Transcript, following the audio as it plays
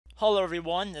Hello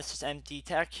everyone, this is MD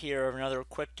Tech here with another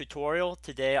quick tutorial.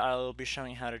 Today I will be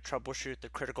showing how to troubleshoot the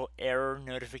critical error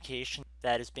notification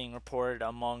that is being reported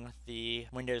among the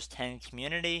Windows 10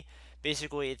 community.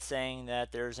 Basically, it's saying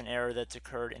that there's an error that's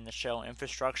occurred in the shell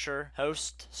infrastructure.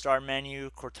 Host, Start Menu,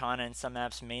 Cortana, and some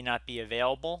apps may not be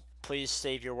available. Please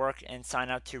save your work and sign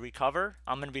out to recover.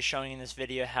 I'm going to be showing in this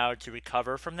video how to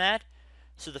recover from that.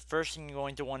 So the first thing you're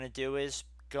going to want to do is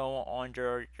go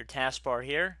under your taskbar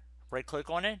here, right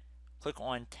click on it, click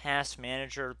on Task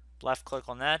Manager, left click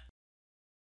on that,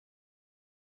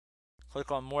 click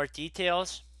on More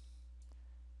Details,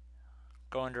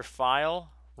 go under File,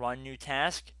 Run New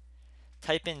Task,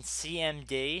 type in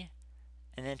CMD,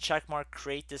 and then checkmark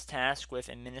Create this task with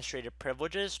Administrative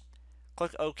Privileges.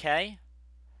 Click OK.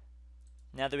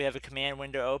 Now that we have a command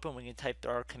window open, we can type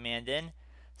our command in.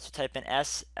 So type in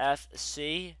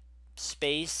SFC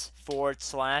space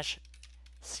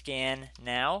 / scan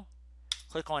now.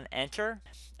 Click on Enter.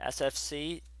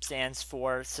 SFC stands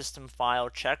for System File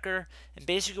Checker, and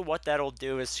basically what that'll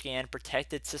do is scan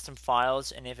protected system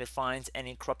files, and if it finds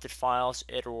any corrupted files,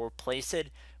 it will replace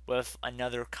it with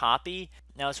another copy.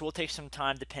 Now this will take some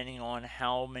time depending on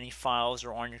how many files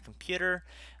are on your computer.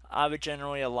 I would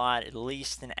generally allot at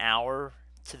least an hour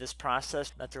to this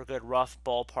process. That's a good rough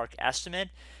ballpark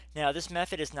estimate. Now this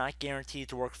method is not guaranteed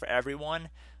to work for everyone.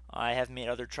 I have made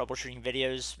other troubleshooting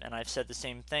videos and I've said the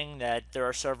same thing, that there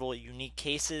are several unique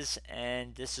cases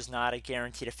and this is not a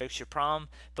guarantee to fix your problem,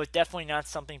 but definitely not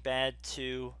something bad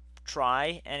to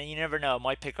try, and you never know, it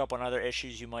might pick up on other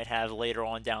issues you might have later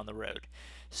on down the road.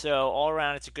 So all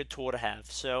around it's a good tool to have.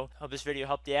 So hope this video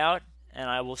helped you out and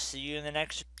I will see you in the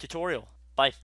next tutorial. Bye.